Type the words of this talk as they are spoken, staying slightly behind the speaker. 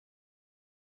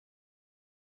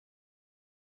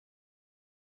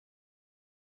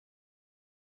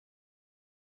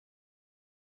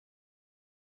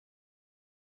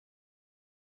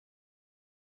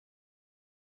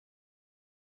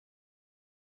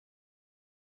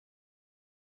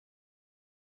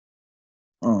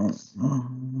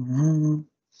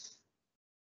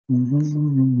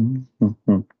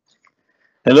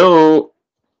Hello.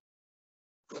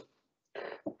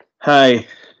 Hi.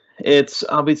 It's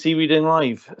RBT Reading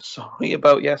Live. Sorry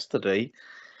about yesterday.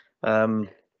 Um,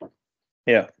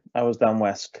 yeah, I was down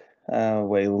west,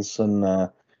 Wales, and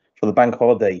for the bank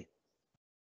holiday,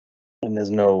 and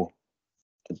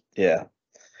yeah,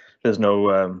 there's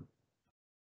no,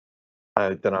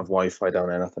 I don't have Wi-Fi down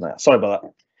there, nothing else. Sorry about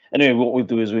that. Anyway, what we'll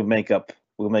do is we'll make up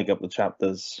the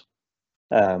chapters,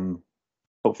 um,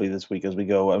 hopefully this week as we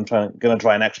go. Gonna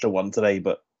try an extra one today,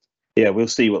 but yeah, we'll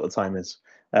see what the time is.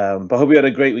 But I hope you had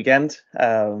a great weekend.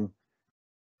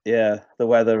 Yeah, the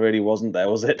weather really wasn't there,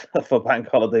 was it, for Bank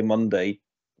Holiday Monday?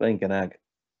 Blinking heck.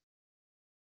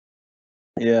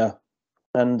 Yeah,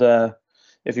 and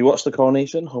if you watched the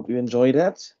coronation, hope you enjoyed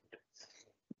it.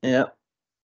 Yeah,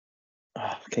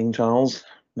 King Charles.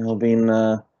 Now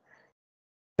been,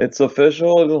 it's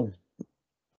official.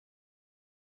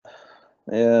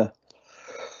 Yeah.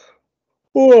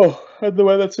 Oh, and the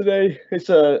weather today.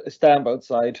 It's damp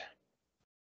outside.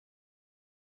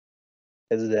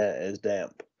 It's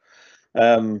damp.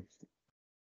 Um,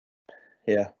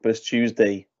 yeah, but it's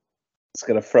Tuesday. It's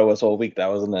gonna throw us all week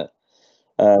now, isn't it?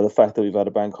 The fact that we've had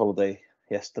a bank holiday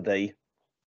yesterday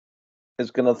is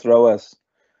gonna throw us.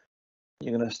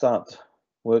 You're gonna start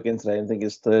working today and think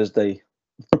it's Thursday.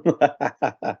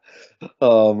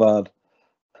 Oh man,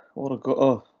 what a go!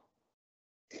 Oh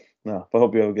no, but I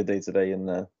hope you have a good day today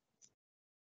and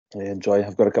enjoy.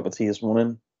 I've got a cup of tea this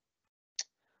morning,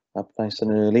 up nice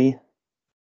and early.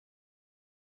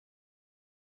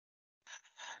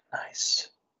 Nice.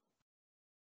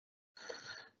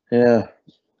 Yeah.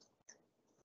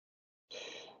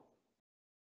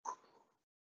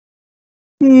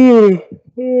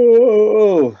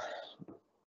 Oh,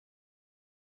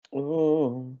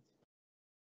 oh.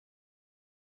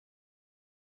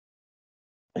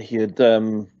 He had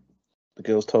the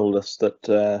girls told us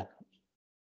that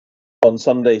on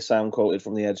Sunday Sam quoted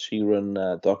from the Ed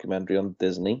Sheeran documentary on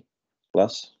Disney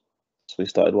Plus, so we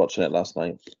started watching it last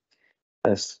night.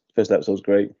 This first episode was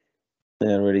great.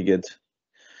 Yeah, really good.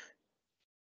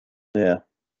 Yeah.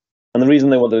 And the reason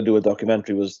they wanted to do a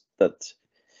documentary was that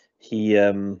he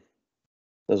doesn't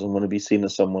want to be seen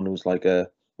as someone who's like a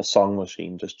song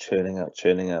machine, just churning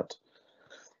out.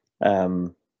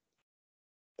 Um,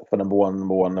 for number one,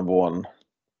 number one, number one.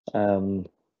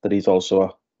 That he's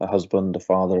also a husband, a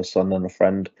father, a son, and a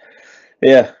friend.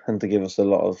 Yeah, and to give us a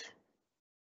lot of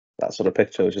that sort of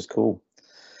picture, which is cool.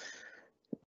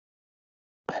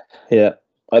 Yeah,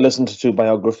 I listened to two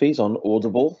biographies on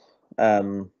Audible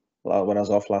when I was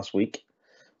off last week.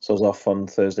 So I was off on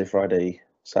Thursday, Friday,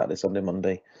 Saturday, Sunday,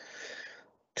 Monday.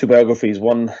 Two biographies,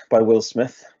 one by Will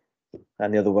Smith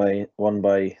and the one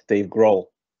by Dave Grohl.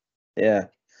 Yeah,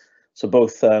 so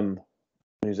both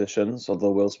musicians,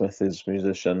 although Will Smith is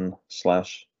musician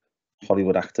slash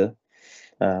Hollywood actor.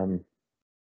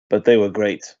 But they were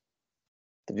great.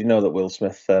 Did you know that Will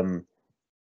Smith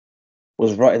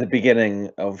was right at the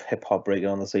beginning of hip hop breaking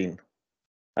on the scene,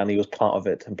 and he was part of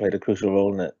it and played a crucial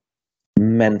role in it?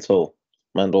 Mental,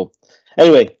 mental.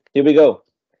 Anyway, here we go.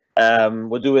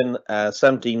 We're doing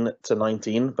 17 to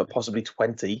 19, but possibly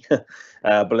 20.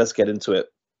 But let's get into it.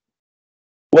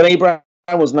 When Abraham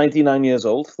was 99 years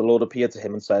old, the Lord appeared to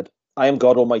him and said, I am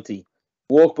God Almighty.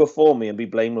 Walk before me and be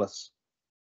blameless.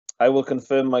 I will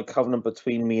confirm my covenant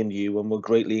between me and you and will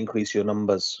greatly increase your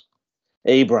numbers.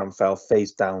 Abraham fell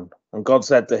face down, and God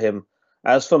said to him,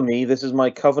 As for me, this is my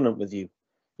covenant with you.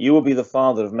 You will be the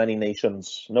father of many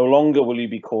nations. No longer will you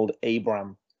be called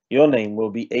Abram. Your name will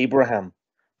be Abraham,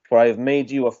 for I have made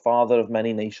you a father of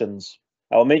many nations.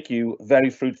 I will make you very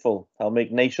fruitful. I will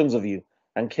make nations of you,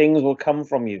 and kings will come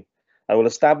from you. I will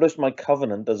establish my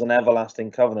covenant as an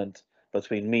everlasting covenant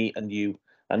between me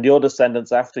and your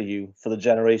descendants after you for the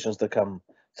generations to come,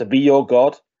 to be your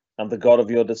God and the God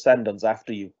of your descendants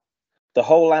after you. The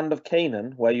whole land of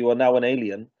Canaan, where you are now an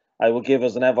alien, I will give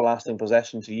as an everlasting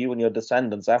possession to you and your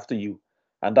descendants after you,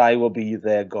 and I will be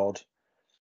their God.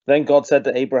 Then God said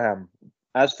to Abraham,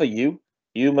 As for you,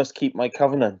 you must keep my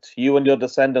covenant, you and your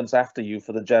descendants after you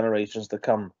for the generations to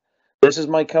come. This is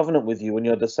my covenant with you and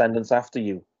your descendants after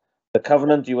you, the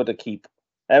covenant you are to keep.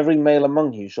 Every male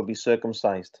among you shall be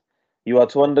circumcised. You are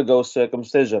to undergo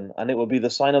circumcision, and it will be the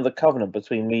sign of the covenant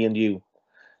between me and you.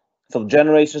 For the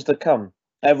generations to come,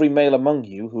 every male among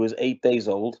you who is 8 days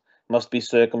old must be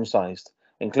circumcised,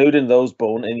 including those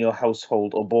born in your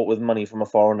household or bought with money from a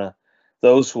foreigner,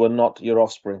 those who are not your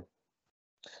offspring.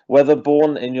 Whether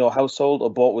born in your household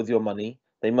or bought with your money,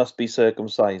 they must be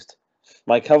circumcised.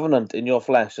 My covenant in your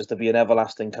flesh is to be an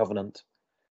everlasting covenant.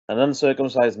 An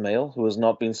uncircumcised male who has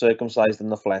not been circumcised in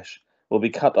the flesh will be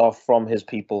cut off from his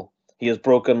people. He has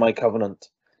broken my covenant.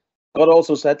 God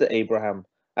also said to Abraham,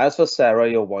 As for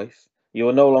Sarah, your wife, you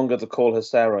are no longer to call her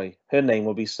Sarai. Her name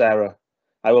will be Sarah.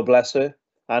 I will bless her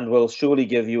and will surely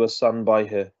give you a son by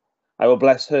her. I will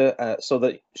bless her so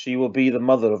that she will be the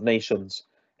mother of nations.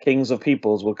 Kings of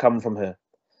peoples will come from her.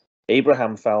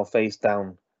 Abraham fell face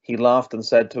down. He laughed and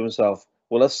said to himself,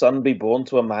 Will a son be born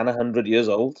to a man 100 years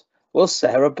old? Will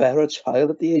Sarah bear a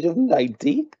child at the age of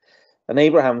 90? And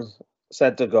Abraham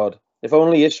said to God, If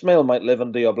only Ishmael might live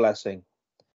under your blessing.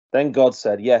 Then God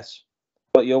said, Yes,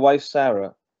 but your wife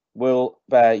Sarah will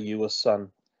bear you a son,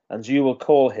 and you will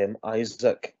call him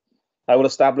Isaac. I will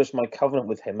establish my covenant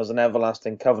with him as an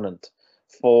everlasting covenant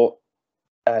for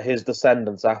his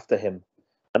descendants after him.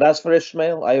 And as for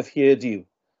Ishmael, I have heard you.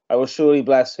 I will surely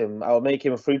bless him. I will make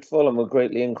him fruitful and will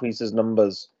greatly increase his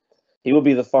numbers. He will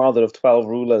be the father of 12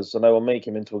 rulers, and I will make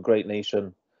him into a great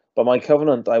nation. But my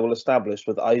covenant I will establish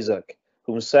with Isaac,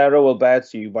 whom Sarah will bear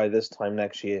to you by this time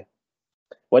next year.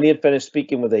 When he had finished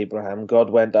speaking with Abraham, God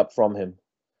went up from him.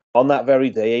 On that very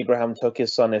day, Abraham took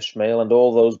his son Ishmael and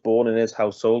all those born in his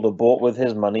household or bought with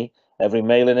his money, every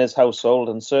male in his household,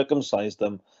 and circumcised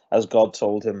them, as God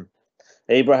told him.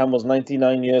 Abraham was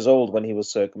 99 years old when he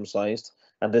was circumcised,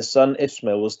 and his son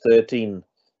Ishmael was 13.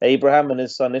 Abraham and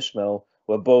his son Ishmael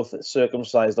were both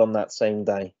circumcised on that same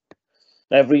day.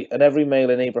 Every male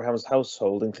in Abraham's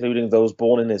household, including those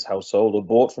born in his household or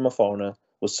bought from a foreigner,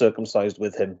 was circumcised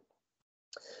with him.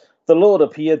 The Lord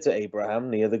appeared to Abraham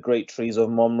near the great trees of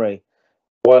Mamre,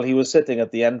 while he was sitting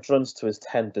at the entrance to his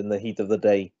tent in the heat of the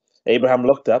day. Abraham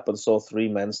looked up and saw 3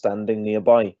 men standing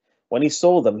nearby. When he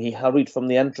saw them, he hurried from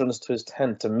the entrance to his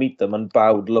tent to meet them and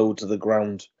bowed low to the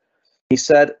ground. He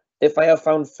said, If I have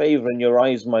found favor in your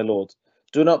eyes, my Lord,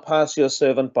 do not pass your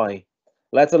servant by.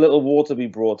 Let a little water be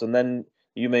brought, and then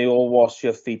you may all wash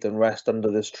your feet and rest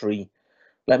under this tree.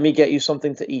 Let me get you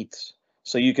something to eat,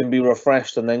 so you can be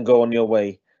refreshed and then go on your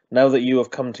way, now that you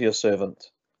have come to your servant.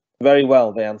 Very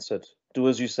well, they answered. Do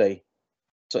as you say.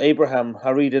 So Abraham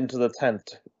hurried into the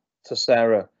tent to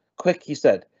Sarah. Quick, he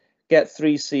said, get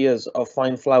 3 seahs of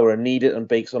fine flour, knead it and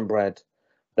bake some bread.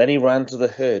 Then he ran to the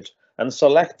herd and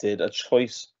selected a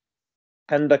choice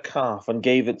tender calf and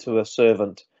gave it to a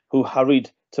servant, who hurried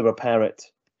to prepare it.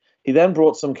 He then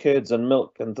brought some curds and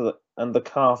milk and the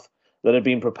calf that had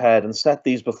been prepared and set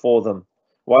these before them.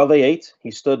 While they ate,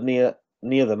 he stood near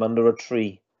them under a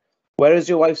tree. Where is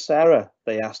your wife Sarah?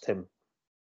 They asked him.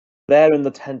 There in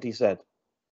the tent, he said.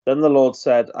 Then the Lord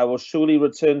said, I will surely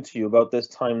return to you about this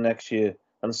time next year,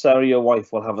 and Sarah your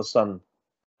wife will have a son.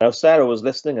 Now Sarah was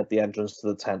listening at the entrance to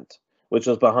the tent, which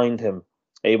was behind him.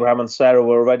 Abraham and Sarah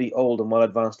were already old and well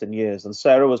advanced in years, and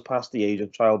Sarah was past the age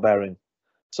of childbearing.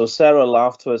 So Sarah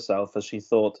laughed to herself as she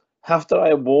thought, After I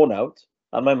am worn out,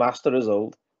 and my master is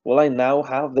old, will I now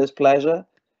have this pleasure?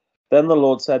 Then the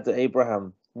Lord said to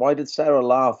Abraham, Why did Sarah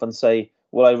laugh and say,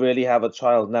 Will I really have a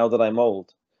child now that I'm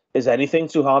old? Is anything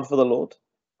too hard for the Lord?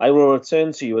 I will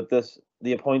return to you at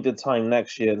the appointed time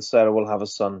next year, and Sarah will have a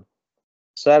son.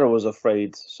 Sarah was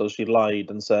afraid, so she lied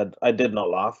and said, I did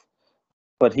not laugh.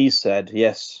 But he said,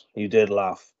 Yes, you did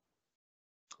laugh.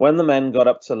 When the men got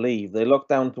up to leave, they looked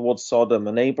down towards Sodom,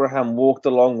 and Abraham walked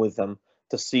along with them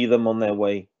to see them on their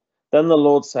way. Then the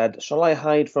Lord said, Shall I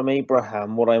hide from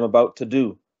Abraham what I am about to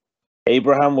do?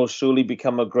 Abraham will surely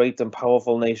become a great and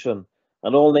powerful nation,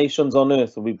 and all nations on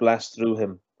earth will be blessed through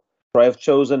him. For I have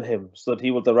chosen him, so that he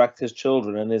will direct his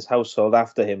children and his household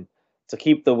after him, to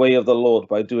keep the way of the Lord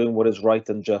by doing what is right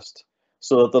and just,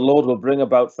 so that the Lord will bring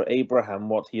about for Abraham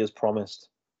what he has promised.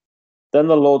 Then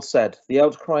the Lord said, The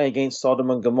outcry against Sodom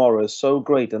and Gomorrah is so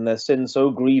great and their sin so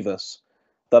grievous,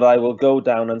 that I will go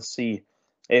down and see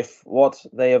if what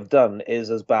they have done is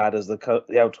as bad as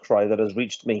the outcry that has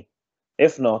reached me.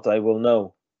 If not, I will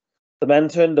know. The men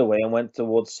turned away and went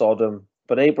towards Sodom,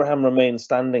 but Abraham remained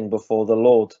standing before the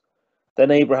Lord.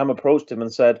 Then Abraham approached him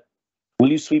and said,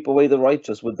 Will you sweep away the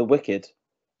righteous with the wicked?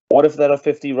 What if there are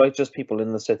 50 righteous people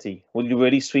in the city? Will you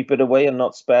really sweep it away and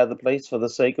not spare the place for the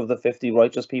sake of the 50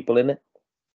 righteous people in it?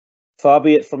 Far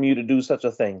be it from you to do such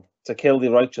a thing, to kill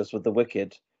the righteous with the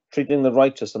wicked, treating the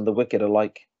righteous and the wicked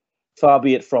alike. Far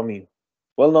be it from you.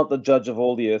 Will not the judge of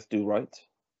all the earth do right?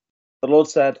 The Lord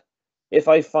said, If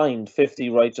I find 50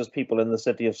 righteous people in the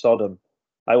city of Sodom,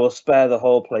 I will spare the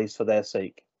whole place for their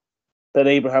sake. Then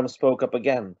Abraham spoke up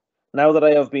again. Now that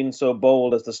I have been so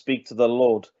bold as to speak to the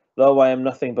Lord, though I am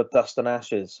nothing but dust and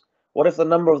ashes, what if the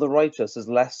number of the righteous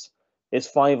is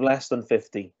 5 less than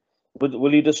 50?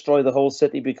 Will you destroy the whole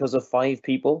city because of 5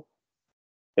 people?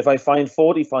 If I find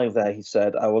 45 there, he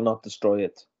said, I will not destroy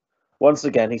it. Once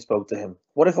again he spoke to him.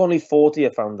 What if only 40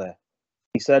 are found there?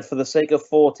 He said, for the sake of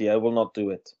 40, I will not do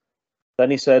it.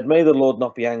 Then he said, may the Lord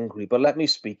not be angry, but let me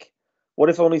speak. What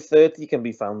if only 30 can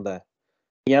be found there?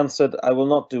 He answered, I will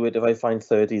not do it if I find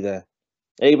 30 there.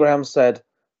 Abraham said,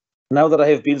 now that I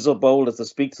have been so bold as to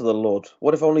speak to the Lord,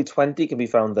 what if only 20 can be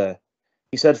found there?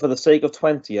 He said, for the sake of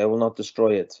 20, I will not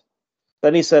destroy it.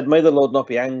 Then he said, may the Lord not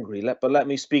be angry, but let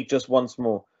me speak just once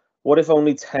more. What if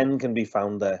only 10 can be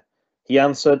found there? He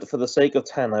answered, for the sake of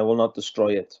 10, I will not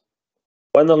destroy it.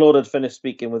 When the Lord had finished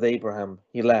speaking with Abraham,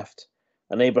 he left,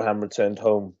 and Abraham returned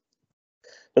home.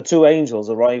 The two angels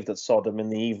arrived at Sodom in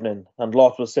the evening, and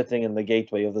Lot was sitting in the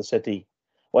gateway of the city.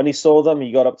 When he saw them,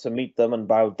 he got up to meet them and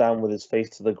bowed down with his face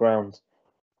to the ground.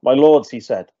 My lords, he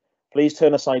said, please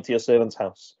turn aside to your servant's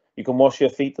house. You can wash your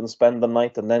feet and spend the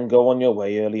night, and then go on your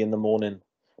way early in the morning.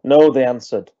 No, they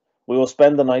answered, we will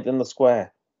spend the night in the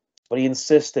square. But he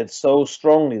insisted so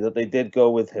strongly that they did go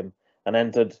with him and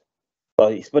entered.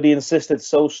 But he insisted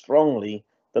so strongly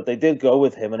that they did go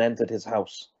with him and entered his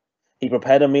house. He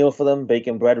prepared a meal for them,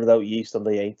 baking bread without yeast, and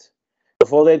they ate.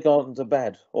 Before they had gone to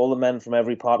bed, all the men from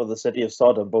every part of the city of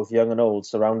Sodom, both young and old,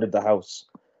 surrounded the house.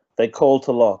 They called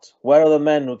to Lot, where are the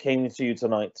men who came to you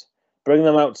tonight? Bring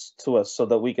them out to us so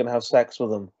that we can have sex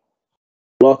with them.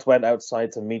 Lot went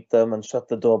outside to meet them and shut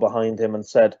the door behind him and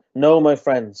said, no, my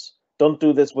friends, don't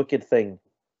do this wicked thing.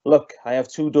 Look, I have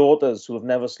 2 daughters who have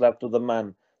never slept with a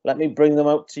man. Let me bring them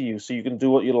out to you so you can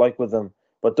do what you like with them.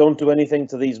 But don't do anything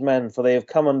to these men, for they have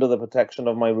come under the protection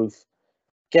of my roof.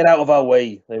 Get out of our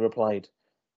way, they replied.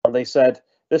 And they said,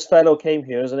 this fellow came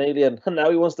here as an alien, and now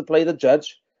he wants to play the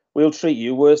judge. We'll treat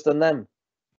you worse than them.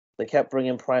 They kept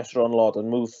bringing pressure on Lot and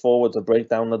moved forward to break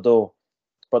down the door.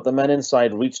 But the men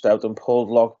inside reached out and pulled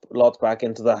Lot back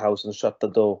into the house and shut the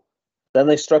door. Then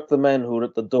they struck the men who were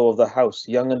at the door of the house,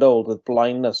 young and old, with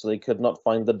blindness so they could not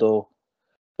find the door.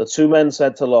 The 2 men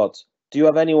said to Lot, do you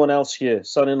have anyone else here,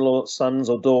 son-in-law, sons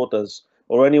or daughters,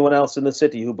 or anyone else in the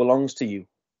city who belongs to you?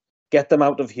 Get them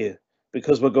out of here,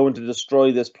 because we're going to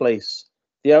destroy this place.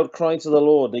 The outcry to the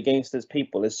Lord against his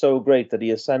people is so great that he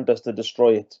has sent us to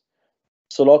destroy it.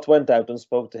 So Lot went out and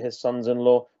spoke to his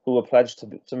sons-in-law who were pledged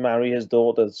to marry his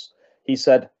daughters. He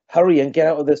said, hurry and get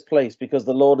out of this place, because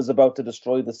the Lord is about to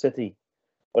destroy the city.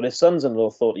 But his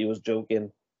sons-in-law thought he was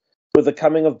joking. With the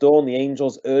coming of dawn, the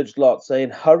angels urged Lot, saying,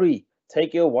 hurry,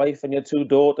 take your wife and your 2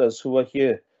 daughters who are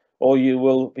here, or you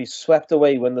will be swept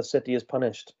away when the city is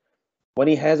punished. When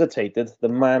he hesitated, the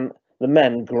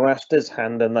men grasped his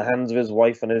hand and the hands of his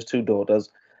wife and his 2 daughters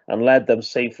and led them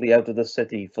safely out of the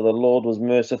city, for the Lord was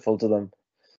merciful to them.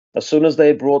 As soon as they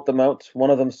had brought them out, one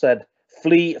of them said,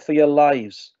 flee for your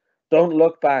lives. Don't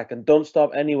look back and don't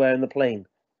stop anywhere in the plain.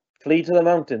 Flee to the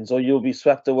mountains or you will be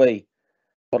swept away.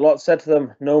 But Lot said to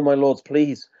them, no, my lords,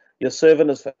 please. Your servant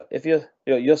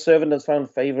has found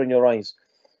favor in your eyes,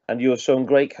 and you have shown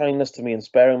great kindness to me in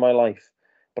sparing my life.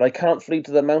 But I can't flee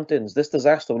to the mountains. This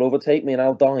disaster will overtake me and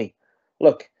I'll die.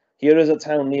 Look, here is a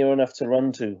town near enough to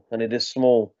run to, and it is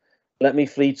small. Let me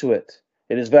flee to it.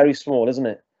 It is very small, isn't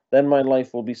it? Then my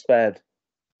life will be spared.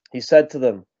 He said to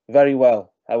them, very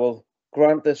well, I will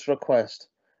grant this request.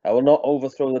 I will not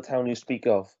overthrow the town you speak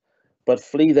of, but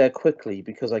flee there quickly,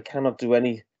 because I cannot do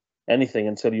anything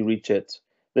until you reach it.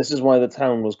 This is why the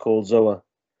town was called Zoar.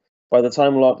 By the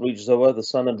time Lot reached Zoar, the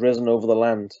sun had risen over the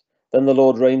land. Then the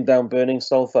Lord rained down burning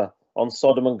sulfur on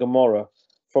Sodom and Gomorrah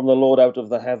from the Lord out of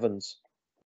the heavens.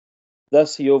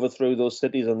 Thus he overthrew those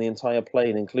cities and the entire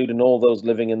plain, including all those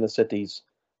living in the cities,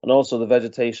 and also the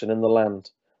vegetation in the land.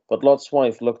 But Lot's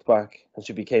wife looked back, and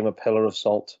she became a pillar of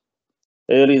salt.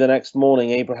 Early the next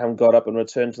morning, Abraham got up and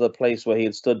returned to the place where he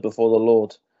had stood before the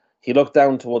Lord. He looked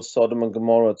down towards Sodom and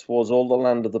Gomorrah, towards all the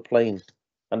land of the plain,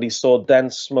 and he saw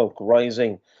dense smoke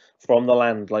rising from the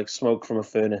land like smoke from a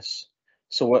furnace.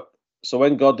 So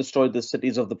when God destroyed the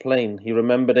cities of the plain, he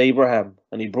remembered Abraham,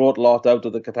 and he brought Lot out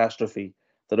of the catastrophe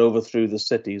that overthrew the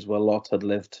cities where Lot had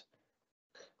lived.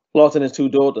 Lot and his 2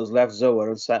 daughters left Zoar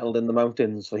and settled in the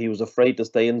mountains, for he was afraid to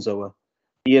stay in Zoar.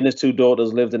 He and his 2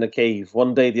 daughters lived in a cave.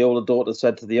 One day the older daughter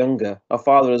said to the younger, our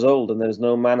father is old and there is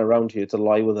no man around here to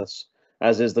lie with us,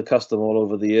 as is the custom all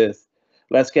over the earth.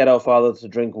 Let's get our father to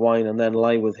drink wine and then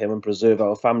lie with him and preserve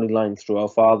our family line through our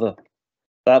father.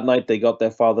 That night they got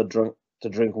their father drunk to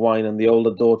drink wine, and the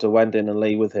older daughter went in and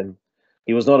lay with him.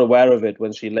 He was not aware of it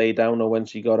when she lay down or when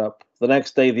she got up. The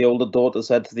next day the older daughter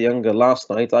said to the younger, last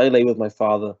night I lay with my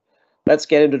father. Let's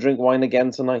get him to drink wine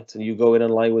again tonight, and you go in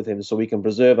and lie with him so we can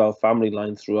preserve our family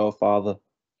line through our father.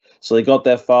 So they got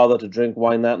their father to drink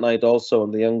wine that night also,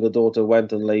 and the younger daughter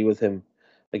went and lay with him.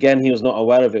 Again he was not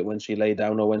aware of it when she lay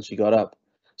down or when she got up.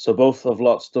 So both of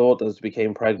Lot's daughters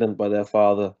became pregnant by their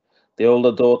father. The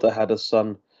older daughter had a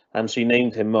son, and she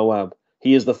named him Moab.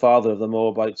 He is the father of the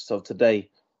Moabites of today.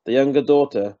 The younger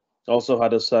daughter also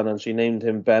had a son, and she named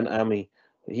him Ben-Ami.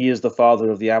 He is the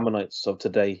father of the Ammonites of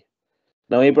today.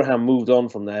 Now Abraham moved on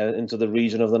from there into the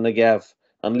region of the Negev,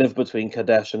 and lived between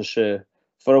Kadesh and Shur.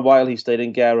 For a while he stayed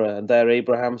in Gerar, and there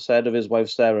Abraham said of his wife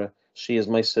Sarah, "She is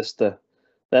my sister."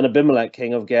 Then Abimelech,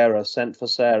 king of Gerar, sent for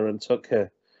Sarah and took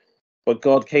her. But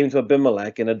God came to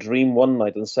Abimelech in a dream one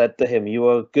night and said to him, "You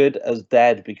are good as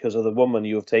dead because of the woman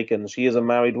you have taken. She is a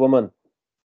married woman."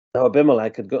 Now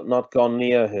Abimelech had not gone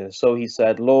near her, so he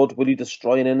said, "Lord, will you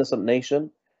destroy an innocent nation?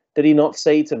 Did he not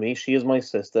say to me, 'She is my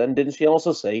sister,' and didn't she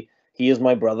also say, 'He is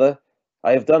my brother'?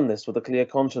 I have done this with a clear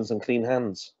conscience and clean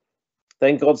hands."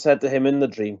 Then God said to him in the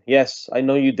dream, "Yes, I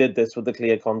know you did this with a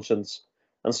clear conscience,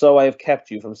 and so I have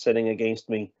kept you from sinning against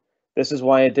me. This is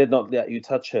why I did not let you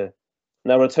touch her.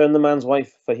 Now return the man's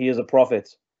wife, for he is a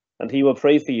prophet, and he will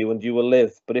pray for you, and you will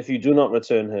live. But if you do not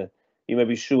return her, you may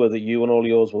be sure that you and all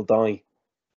yours will die."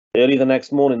 Early the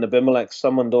next morning, Abimelech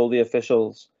summoned all the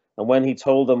officials, and when he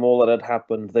told them all that had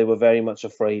happened, they were very much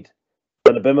afraid.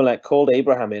 Then Abimelech called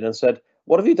Abraham in and said,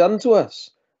 "What have you done to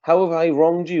us? How have I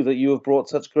wronged you that you have brought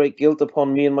such great guilt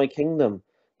upon me and my kingdom?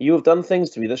 You have done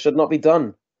things to me that should not be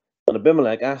done." And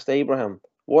Abimelech asked Abraham,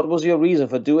 "What was your reason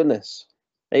for doing this?"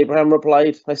 Abraham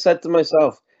replied, "I said to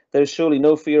myself, 'There is surely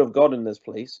no fear of God in this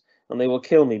place, and they will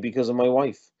kill me because of my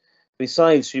wife.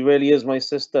 Besides, she really is my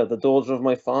sister, the daughter of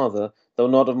my father, though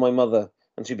not of my mother,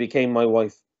 and she became my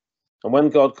wife. And when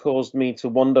God caused me to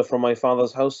wander from my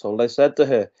father's household, I said to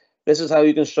her, This is how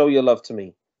you can show your love to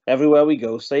me. Everywhere we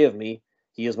go, say of me,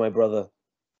 he is my brother.'"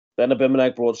 Then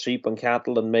Abimelech brought sheep and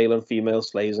cattle and male and female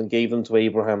slaves and gave them to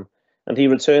Abraham, and he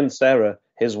returned Sarah,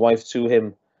 his wife, to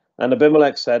him. And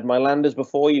Abimelech said, "My land is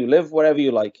before you, live wherever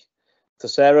you like." To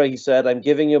Sarah he said, "I'm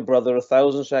giving your brother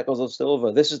 1,000 shekels of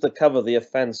silver. This is to cover the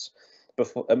offense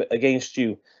against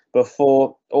you.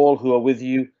 Before all who are with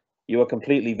you, you are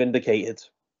completely vindicated."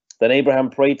 Then Abraham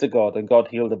prayed to God, and God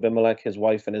healed Abimelech, his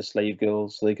wife, and his slave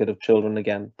girls, so they could have children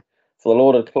again. For the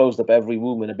Lord had closed up every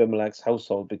womb in Abimelech's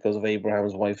household because of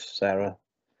Abraham's wife, Sarah.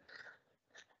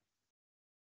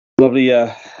 Lovely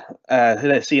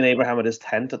seeing Abraham at his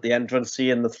tent at the entrance,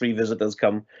 seeing the three visitors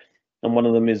come, and one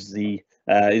of them is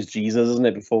Jesus, isn't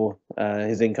it, before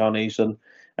his incarnation?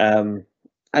 And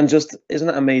just, isn't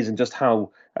it amazing just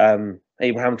how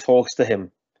Abraham talks to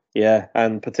him, yeah,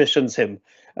 and petitions him,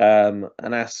 and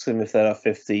asks him if there are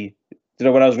 50. You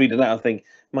know, when I was reading that, I think,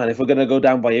 man, if we're going to go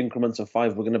down by increments of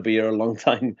 5, we're going to be here a long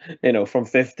time, from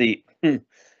 50.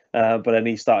 But then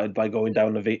he started by going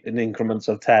down in increments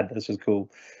of 10. This is cool.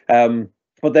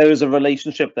 But there is a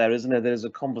relationship there, isn't there? There's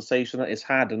a conversation that is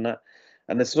had, and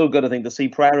it's so good, I think, to see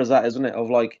prayer as that, isn't it?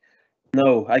 Of like,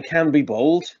 no, I can be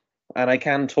bold, and I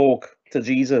can talk to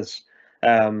Jesus,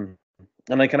 and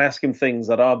I can ask him things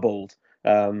that are bold.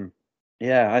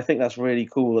 Yeah, I think that's really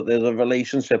cool that there's a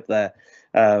relationship there.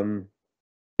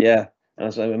 Yeah,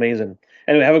 that's amazing.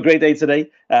 Anyway, have a great day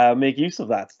today. Make use of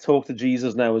that. Talk to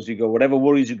Jesus now as you go. Whatever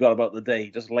worries you got about the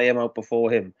day, just lay them out before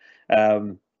him.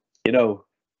 You know,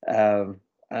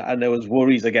 and there was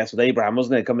worries, I guess, with Abraham,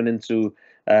 wasn't it, coming into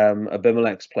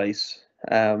Abimelech's place?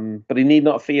 But he need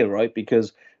not fear, right?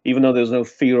 Because even though there's no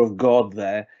fear of God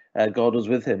there, God was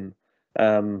with him.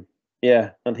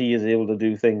 Yeah, and he is able to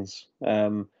do things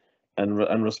and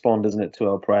respond, isn't it, to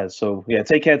our prayers? So yeah,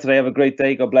 take care today. Have a great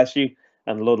day. God bless you.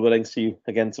 And Lord willing, see you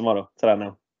again tomorrow. Ta-ra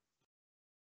now.